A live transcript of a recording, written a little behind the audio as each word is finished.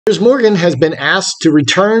Piers Morgan has been asked to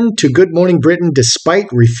return to Good Morning Britain despite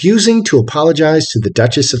refusing to apologize to the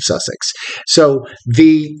Duchess of Sussex. So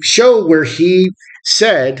the show where he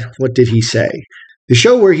said, what did he say? The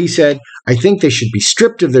show where he said, I think they should be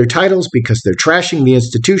stripped of their titles because they're trashing the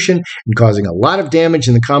institution and causing a lot of damage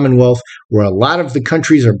in the Commonwealth, where a lot of the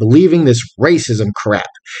countries are believing this racism crap.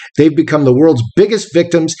 They've become the world's biggest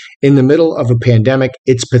victims in the middle of a pandemic.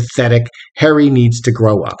 It's pathetic. Harry needs to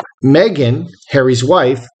grow up. Meghan, Harry's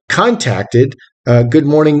wife, contacted Good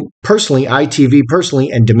Morning personally, ITV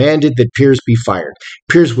personally, and demanded that Piers be fired.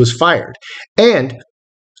 Piers was fired. And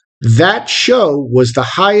that show was the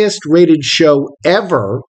highest rated show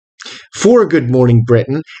ever for Good Morning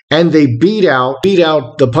Britain, and they beat out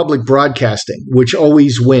the public broadcasting, which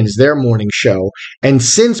always wins their morning show. And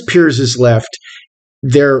since Piers has left,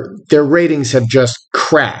 their ratings have just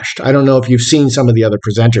crashed. I don't know if you've seen some of the other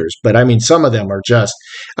presenters, but I mean, some of them are just,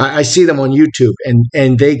 I see them on YouTube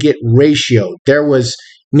and they get ratioed. There was,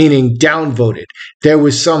 meaning downvoted. There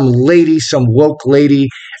was some lady, some woke lady.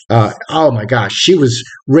 Oh my gosh, she was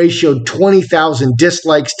ratioed 20,000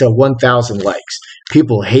 dislikes to 1,000 likes.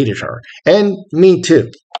 People hated her. And me too.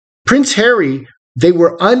 Prince Harry, they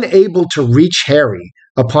were unable to reach Harry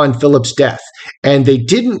upon Philip's death. And they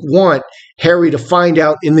didn't want Harry to find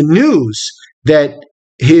out in the news that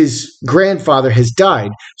his grandfather has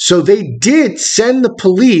died. So they did send the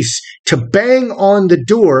police to bang on the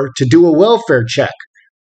door to do a welfare check.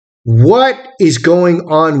 What is going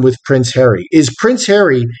on with Prince Harry? Is Prince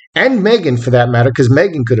Harry, and Meghan for that matter, because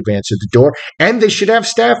Meghan could have answered the door, and they should have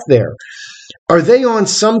staff there, are they on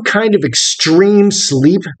some kind of extreme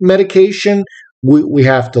sleep medication? We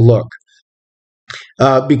have to look.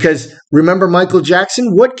 Because remember Michael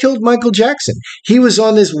Jackson? What killed Michael Jackson? He was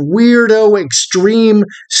on this weirdo extreme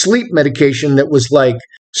sleep medication that was like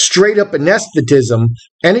straight up anesthetism,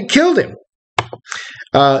 and it killed him.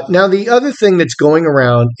 Now, the other thing that's going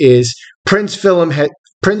around is Prince Philip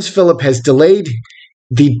has delayed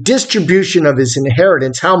the distribution of his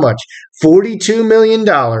inheritance. How much? $42 million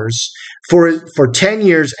for 10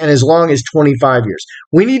 years and as long as 25 years.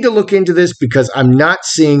 We need to look into this because I'm not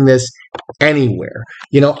seeing this anywhere.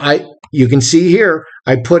 You can see here,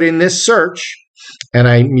 I put in this search and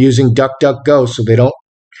I'm using DuckDuckGo so they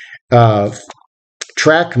don't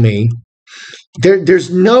track me. There's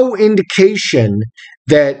no indication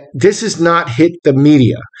that this has not hit the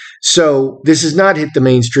media. So this has not hit the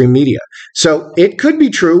mainstream media. So it could be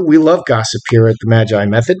true. We love gossip here at the Magi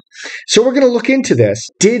Method. So we're going to look into this.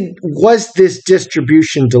 Was this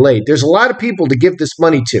distribution delayed? There's a lot of people to give this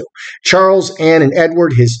money to. Charles, Anne, and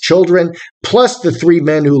Edward, his children, plus the three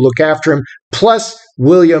men who look after him, plus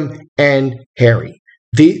William and Harry.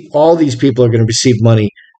 All these people are going to receive money,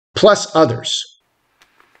 plus others.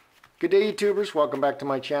 Good day, YouTubers. Welcome back to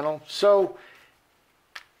my channel. So,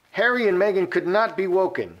 Harry and Meghan could not be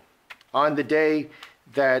woken on the day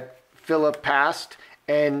that Philip passed,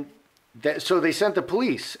 and so they sent the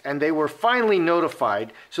police, and they were finally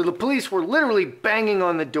notified. So the police were literally banging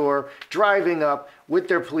on the door, driving up with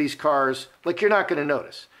their police cars, like you're not going to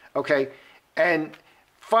notice, okay? And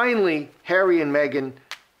finally, Harry and Meghan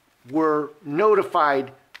were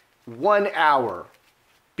notified 1 hour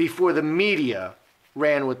before the media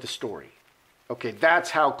ran with the story. Okay,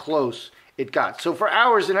 that's how close it got. So for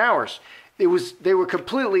hours and hours, they were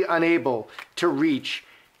completely unable to reach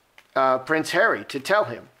Prince Harry to tell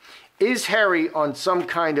him. Is Harry on some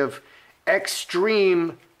kind of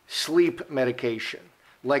extreme sleep medication,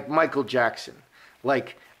 like Michael Jackson?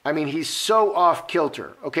 He's so off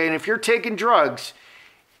kilter. Okay, and if you're taking drugs,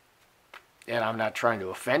 and I'm not trying to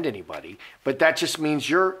offend anybody, but that just means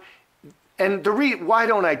you're. And why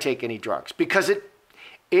don't I take any drugs? Because it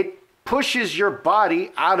pushes your body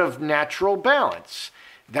out of natural balance.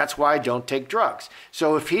 That's why I don't take drugs.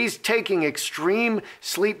 So if he's taking extreme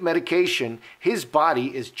sleep medication, his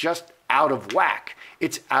body is just out of whack.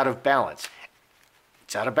 It's out of balance.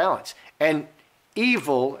 It's out of balance. And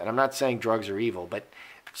evil, and I'm not saying drugs are evil, but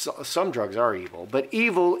some drugs are evil, but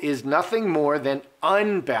evil is nothing more than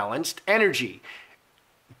unbalanced energy.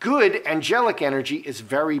 Good angelic energy is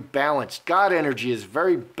very balanced. God energy is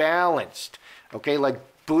very balanced. Okay, like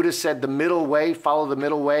Buddha said, the middle way, follow the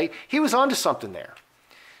middle way. He was onto something there.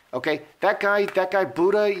 Okay, that guy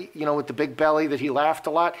Buddha, with the big belly that he laughed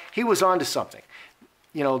a lot, he was onto something.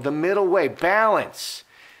 The middle way, balance.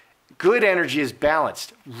 Good energy is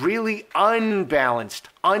balanced. Really unbalanced,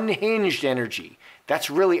 unhinged energy, that's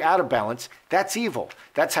really out of balance. That's evil.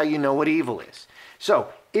 That's how you know what evil is. So,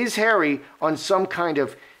 is Harry on some kind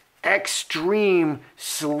of extreme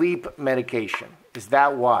sleep medication? Is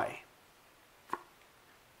that why?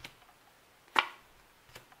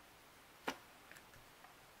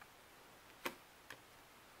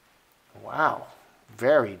 Wow,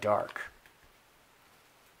 very dark.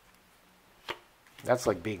 That's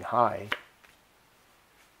like being high.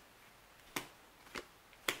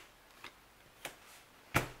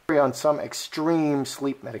 On some extreme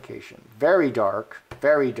sleep medication. Very dark,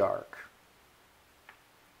 very dark.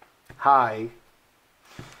 High.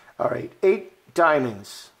 All right, 8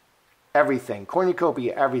 diamonds. Everything.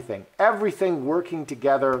 Cornucopia, everything. Everything working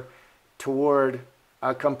together toward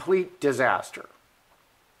a complete disaster.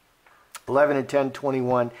 11 and 10,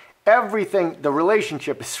 21. Everything, the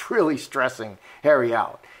relationship is really stressing Harry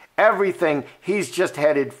out. Everything, he's just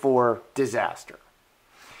headed for disaster.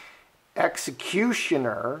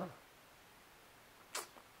 Executioner.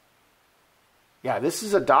 Yeah, this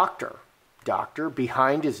is a doctor. Doctor.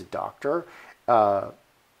 Behind is a doctor. Drug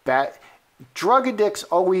addicts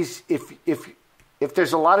always, if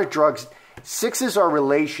there's a lot of drugs, 6s are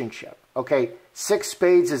relationship. Okay, 6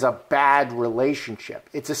 spades is a bad relationship.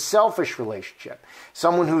 It's a selfish relationship.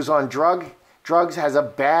 Someone who's on drugs has a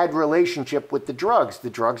bad relationship with the drugs. The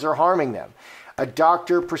drugs are harming them. A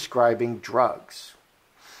doctor prescribing drugs.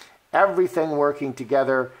 Everything working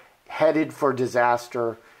together, headed for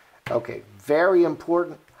disaster. Okay, very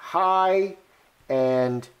important. High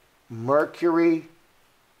and Mercury.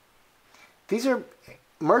 These are,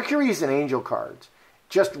 Mercury's and angel cards.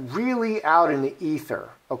 Just really out in the ether.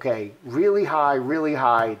 Okay, really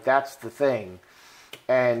high, that's the thing.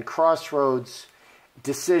 And crossroads,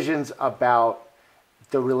 decisions about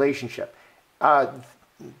the relationship.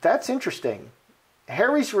 That's interesting.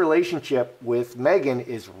 Harry's relationship with Meghan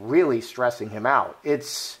is really stressing him out.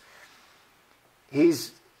 It's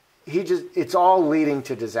all leading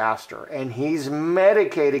to disaster, and he's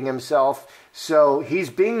medicating himself. So he's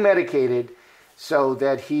being medicated so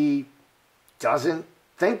that he doesn't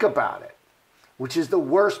think about it, which is the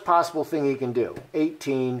worst possible thing he can do.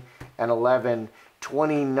 18 and 11,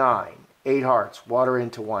 29. 8 hearts, water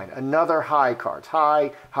into wine. Another high cards.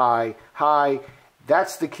 High, high, high.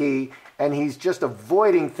 That's the key. And he's just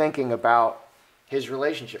avoiding thinking about his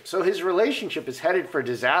relationship. So his relationship is headed for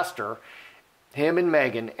disaster, him and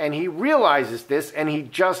Meghan. And he realizes this, and he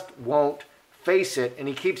just won't face it. And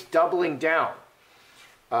he keeps doubling down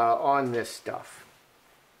on this stuff.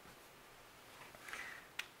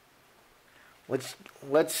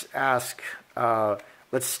 Let's ask...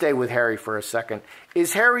 let's stay with Harry for a second.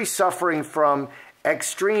 Is Harry suffering from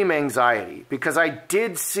extreme anxiety? Because I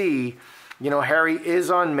did see, Harry is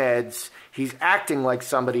on meds. He's acting like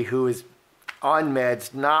somebody who is on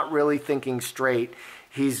meds, not really thinking straight.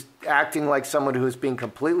 He's acting like someone who is being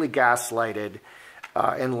completely gaslighted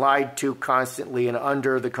and lied to constantly and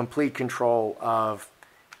under the complete control of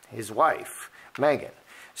his wife, Meghan.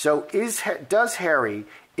 So is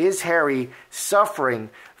Harry suffering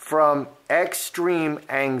from extreme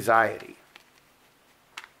anxiety?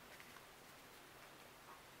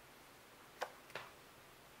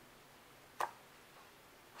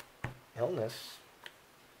 Illness.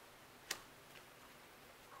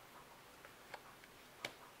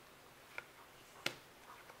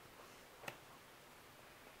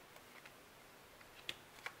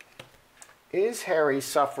 Is Harry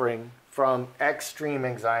suffering from extreme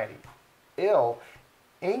anxiety?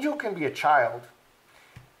 Angel can be a child.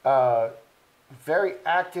 Very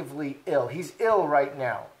actively ill. He's ill right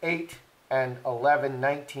now. 8 and 11,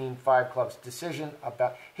 19, 5 clubs. Decision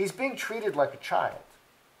about... He's being treated like a child.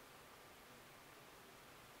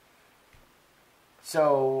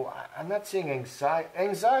 So, I'm not seeing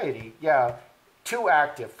anxiety. Yeah, too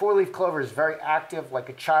active. 4-leaf clover is very active, like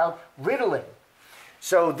a child. Ritalin.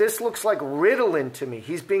 So, this looks like Ritalin to me.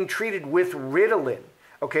 He's being treated with Ritalin,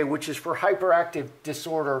 okay, which is for hyperactive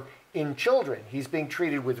disorder in children. He's being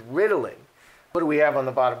treated with Ritalin. What do we have on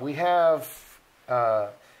the bottom? We have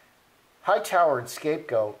Hightower and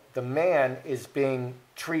Scapegoat. The man is being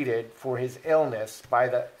treated for his illness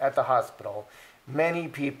at the hospital. Many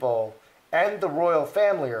people and the royal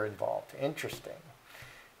family are involved. Interesting.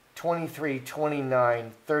 23,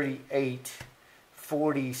 29, 38,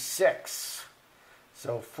 46.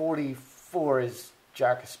 So 44 is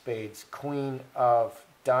Jack of Spades, Queen of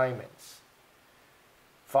Diamonds.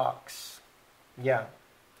 Fox. Yeah.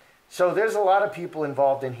 So there's a lot of people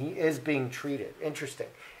involved, and he is being treated. Interesting.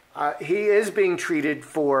 He is being treated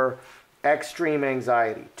for extreme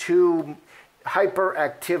anxiety, to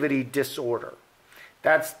hyperactivity disorder.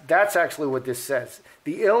 That's actually what this says.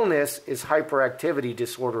 The illness is hyperactivity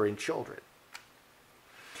disorder in children.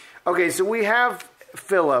 Okay, so we have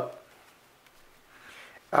Philip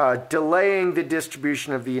delaying the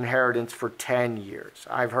distribution of the inheritance for 10 years.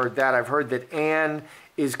 I've heard that. I've heard that Anne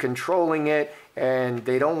is controlling it, and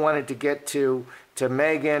they don't want it to get to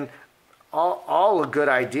Meghan. all a good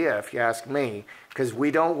idea, if you ask me, because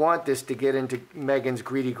we don't want this to get into Meghan's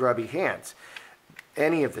greedy, grubby hands,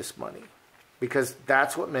 any of this money, because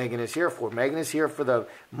that's what Meghan is here for. Meghan is here for the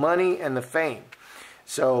money and the fame.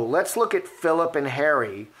 So let's look at Philip and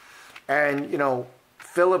Harry. And, you know,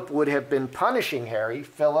 Philip would have been punishing Harry,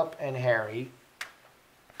 Philip and Harry,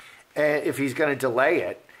 if he's going to delay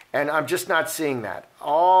it. And I'm just not seeing that.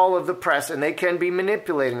 All of the press, and they can be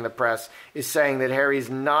manipulating the press, is saying that Harry's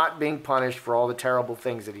not being punished for all the terrible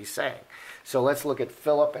things that he's saying. So let's look at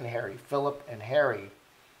Philip and Harry. Philip and Harry.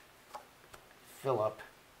 Philip.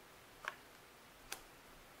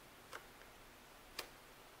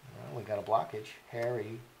 Well, we got a blockage.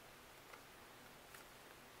 Harry.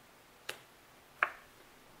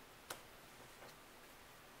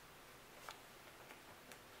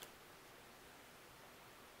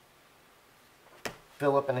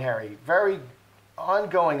 Philip and Harry, a very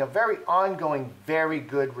ongoing, very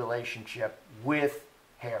good relationship with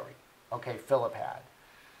Harry. Okay, Philip had.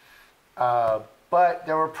 But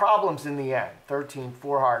there were problems in the end. 13,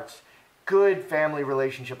 4 hearts, good family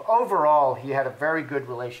relationship. Overall, he had a very good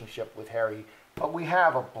relationship with Harry, but we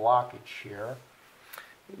have a blockage here.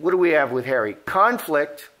 What do we have with Harry?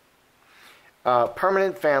 Conflict,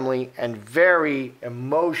 permanent family, and very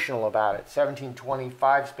emotional about it. 17, 20,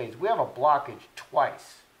 5 spades. We have a blockage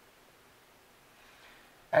twice.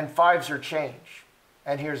 And 5s are change.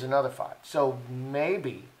 And here's another 5. So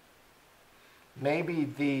maybe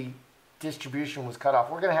the distribution was cut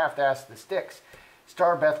off. We're going to have to ask the sticks.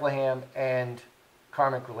 Star Bethlehem and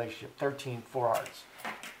karmic relationship. 13, 4 hearts.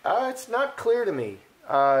 It's not clear to me.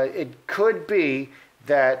 It could be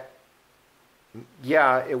that,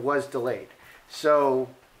 yeah, it was delayed. So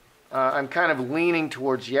I'm kind of leaning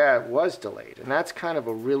towards, yeah, it was delayed. And that's kind of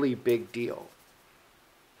a really big deal.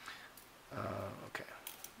 Okay.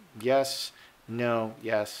 Yes, no,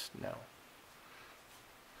 yes, no.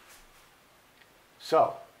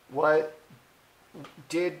 So what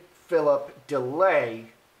did Philip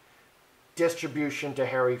delay distribution to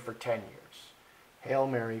Harry for 10 years? Hail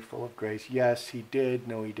Mary, full of grace. Yes, he did.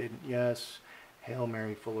 No, he didn't. Yes. Hail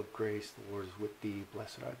Mary, full of grace, the Lord is with thee.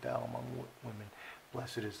 Blessed art thou among women.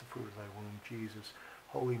 Blessed is the fruit of thy womb, Jesus.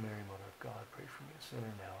 Holy Mary, Mother of God, pray for me, a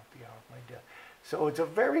sinner now at the hour of my death. So it's a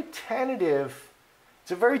very tentative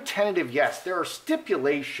yes. There are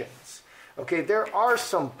stipulations. Okay, there are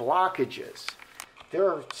some blockages. There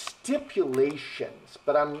are stipulations,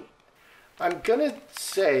 but I'm going to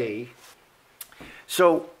say,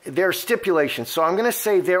 so there are stipulations. So I'm going to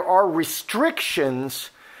say there are restrictions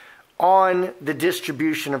on the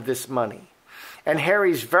distribution of this money. And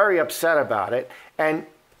Harry's very upset about it. And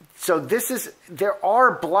so there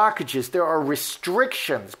are blockages, there are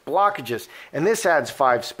restrictions, blockages, and this adds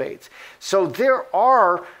 5 spades. So there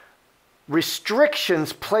are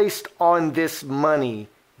restrictions placed on this money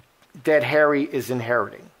that Harry is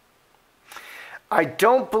inheriting. I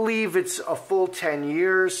don't believe it's a full 10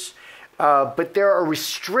 years, but there are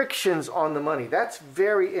restrictions on the money. That's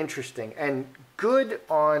very interesting, and good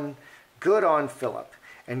on Philip,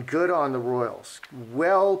 and good on the Royals.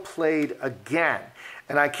 Well played again.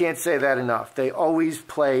 And I can't say that enough. They always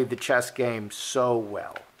play the chess game so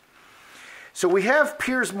well. So we have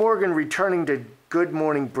Piers Morgan returning to Good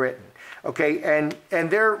Morning Britain. Okay, and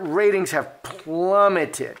their ratings have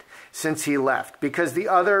plummeted since he left because the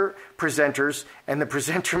other presenters, and the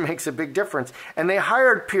presenter makes a big difference. And they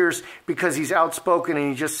hired Piers because he's outspoken and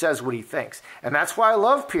he just says what he thinks. And that's why I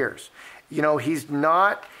love Piers. You know, he's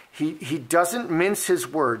not... He doesn't mince his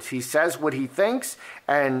words. He says what he thinks,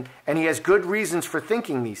 and he has good reasons for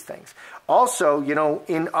thinking these things. Also, you know,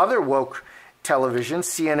 in other woke television,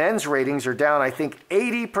 CNN's ratings are down, I think,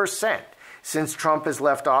 80% since Trump has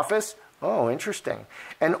left office. Oh, interesting.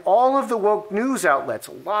 And all of the woke news outlets,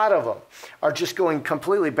 a lot of them, are just going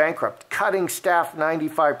completely bankrupt, cutting staff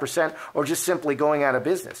 95%, or just simply going out of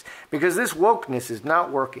business. Because this wokeness is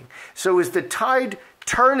not working. So is the tide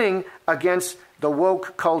turning against the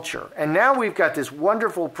woke culture? And now we've got this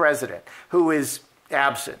wonderful president who is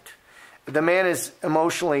absent. The man is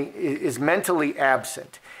mentally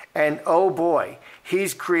absent. And oh boy,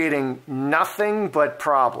 he's creating nothing but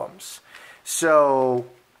problems. So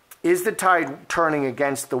is the tide turning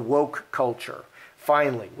against the woke culture?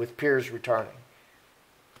 Finally, with Piers returning.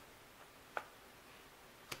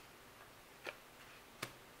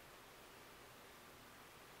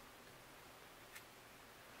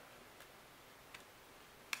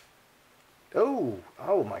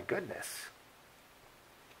 Oh my goodness.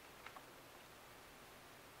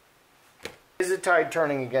 Is the tide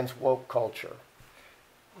turning against woke culture?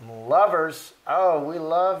 Lovers, oh, we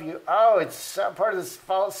love you. Oh, it's part of this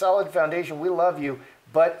solid foundation. We love you.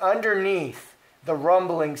 But underneath, the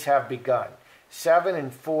rumblings have begun. 7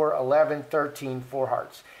 and 4, 11, 13, 4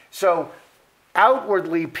 hearts. So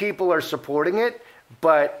outwardly, people are supporting it,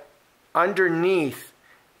 but underneath,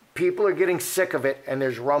 people are getting sick of it, and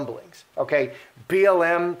there's rumblings. Okay,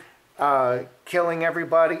 BLM killing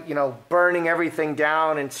everybody, you know, burning everything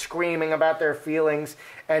down and screaming about their feelings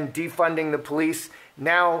and defunding the police.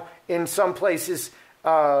 Now, in some places,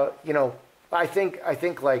 you know, I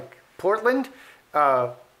think like Portland,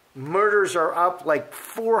 murders are up like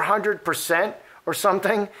 400% or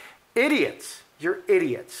something. Idiots. You're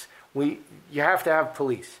idiots. You have to have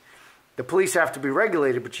police. The police have to be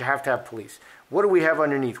regulated, but you have to have police. What do we have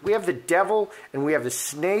underneath? We have the devil and we have the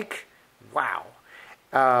snake. Wow.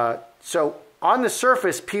 So on the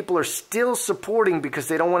surface, people are still supporting because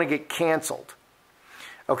they don't want to get canceled.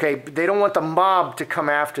 Okay, they don't want the mob to come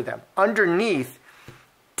after them. Underneath,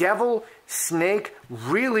 devil, snake,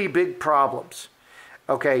 really big problems.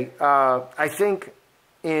 Okay, I think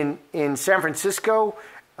in San Francisco,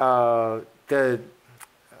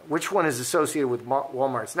 which one is associated with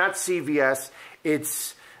Walmart? It's not CVS.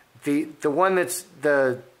 It's the one that's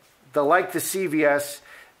the like the CVS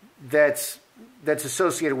that's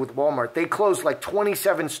associated with Walmart. They closed like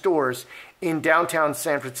 27 stores in downtown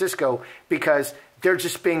San Francisco because they're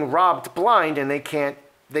just being robbed blind, and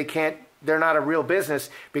they're not a real business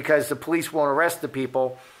because the police won't arrest the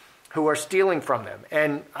people who are stealing from them.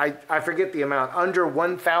 And I forget the amount. Under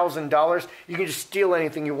 $1,000, you can just steal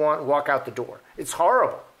anything you want and walk out the door. It's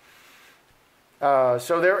horrible.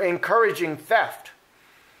 So they're encouraging theft.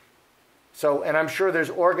 So, and I'm sure there's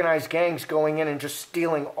organized gangs going in and just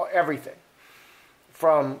stealing everything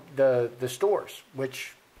from the stores,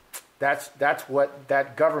 which that's what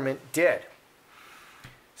that government did.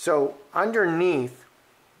 So underneath,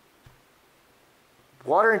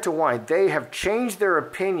 water into wine, they have changed their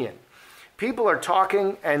opinion. People are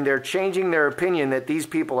talking and they're changing their opinion that these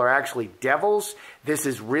people are actually devils. This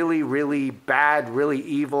is really, really bad, really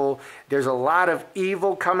evil. There's a lot of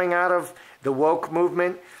evil coming out of the woke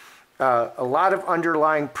movement, a lot of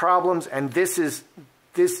underlying problems, and this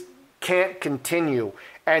can't continue.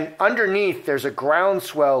 And underneath, there's a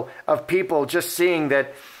groundswell of people just seeing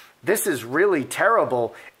that this is really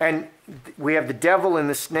terrible. And we have the devil and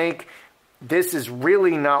the snake. This is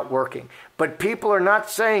really not working. But people are not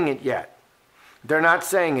saying it yet. They're not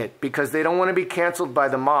saying it because they don't want to be canceled by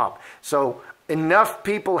the mob. So enough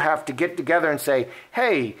people have to get together and say,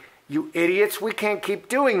 hey, you idiots, we can't keep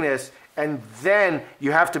doing this. And then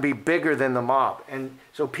you have to be bigger than the mob. And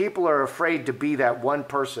so people are afraid to be that one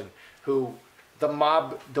person who the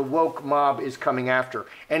woke mob is coming after.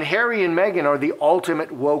 And Harry and Meghan are the ultimate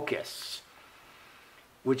wokeists,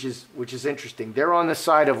 which is interesting. They're on the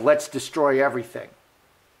side of let's destroy everything.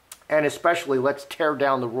 And especially let's tear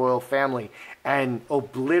down the royal family and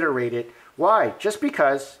obliterate it. Why? Just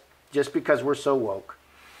because we're so woke.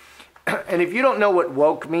 And if you don't know what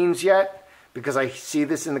woke means yet, because I see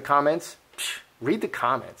this in the comments, read the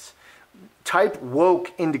comments. Type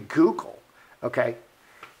woke into Google, okay?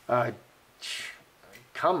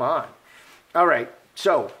 Come on. All right,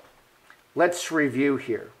 so let's review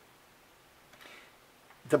here.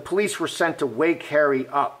 The police were sent to wake Harry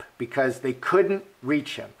up because they couldn't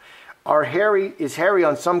reach him. Is Harry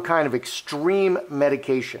on some kind of extreme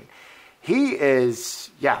medication? He is,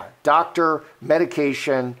 doctor,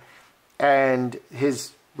 medication, and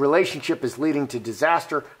his relationship is leading to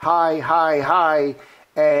disaster. High,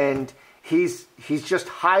 and he's just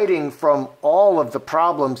hiding from all of the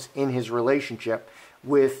problems in his relationship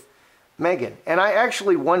with Meghan. And I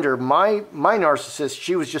actually wonder, my narcissist,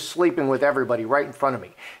 she was just sleeping with everybody right in front of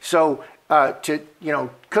me. So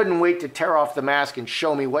couldn't wait to tear off the mask and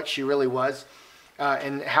show me what she really was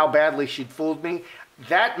and how badly she'd fooled me.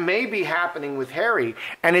 That may be happening with Harry,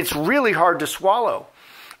 and it's really hard to swallow.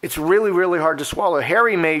 It's really, really hard to swallow.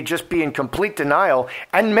 Harry may just be in complete denial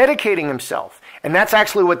and medicating himself. And that's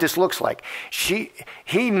actually what this looks like. He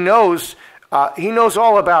knows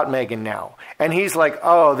all about Meghan now. And he's like,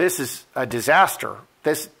 oh, this is a disaster.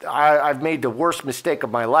 I've made the worst mistake of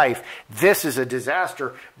my life. This is a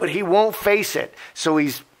disaster. But he won't face it. So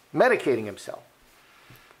he's medicating himself.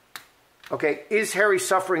 Okay, is Harry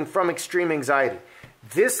suffering from extreme anxiety?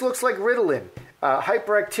 This looks like Ritalin.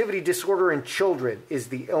 Hyperactivity disorder in children is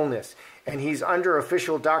the illness. And he's under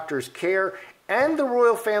official doctor's care. And the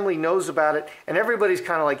royal family knows about it. And everybody's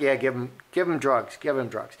kind of like, yeah, give him drugs. Give him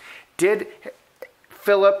drugs. Did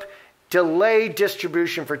Philip delay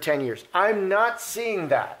distribution for 10 years? I'm not seeing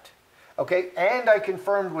that. Okay, and I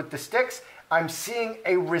confirmed with the sticks, I'm seeing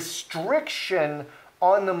a restriction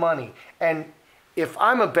on the money. And if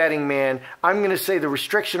I'm a betting man, I'm going to say the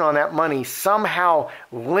restriction on that money somehow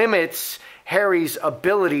limits Harry's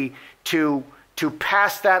ability to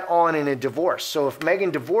pass that on in a divorce. So if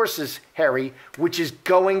Meghan divorces Harry, which is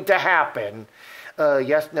going to happen,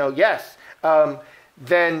 yes, no, yes,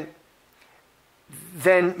 then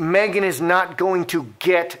Meghan is not going to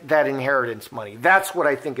get that inheritance money. That's what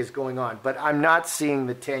I think is going on. But I'm not seeing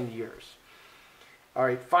the 10 years. All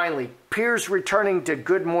right, finally, Piers returning to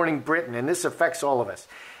Good Morning Britain, and this affects all of us.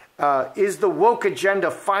 Is the woke agenda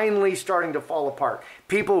finally starting to fall apart?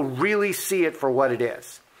 People really see it for what it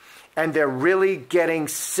is, and they're really getting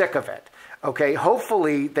sick of it. Okay,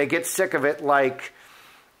 hopefully they get sick of it like,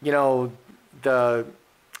 you know, the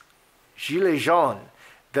Gilets jaunes,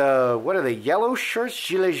 what are they, yellow shirts,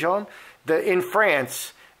 Gilets jaunes? In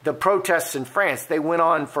France, the protests in France, they went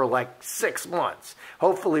on for like 6 months.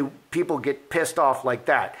 Hopefully people get pissed off like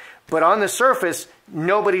that. But on the surface,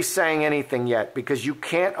 nobody's saying anything yet, because you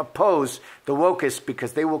can't oppose the wokists,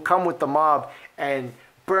 because they will come with the mob and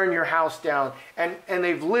burn your house down. And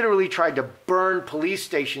they've literally tried to burn police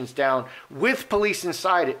stations down with police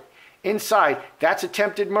inside it. Inside, that's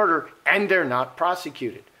attempted murder, and they're not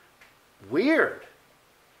prosecuted. Weird.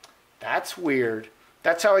 That's weird.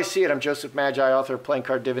 That's how I see it. I'm Joseph Magi, author of Playing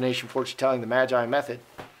Card Divination, Fortune Telling, The Magi Method.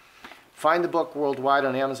 Find the book worldwide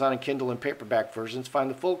on Amazon and Kindle in paperback versions. Find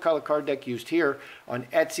the full color card deck used here on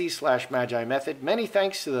Etsy/Magi Method. Many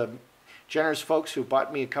thanks to the generous folks who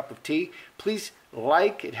bought me a cup of tea. Please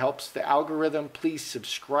like, it helps the algorithm. Please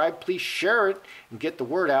subscribe, please share it and get the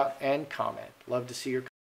word out, and comment. Love to see your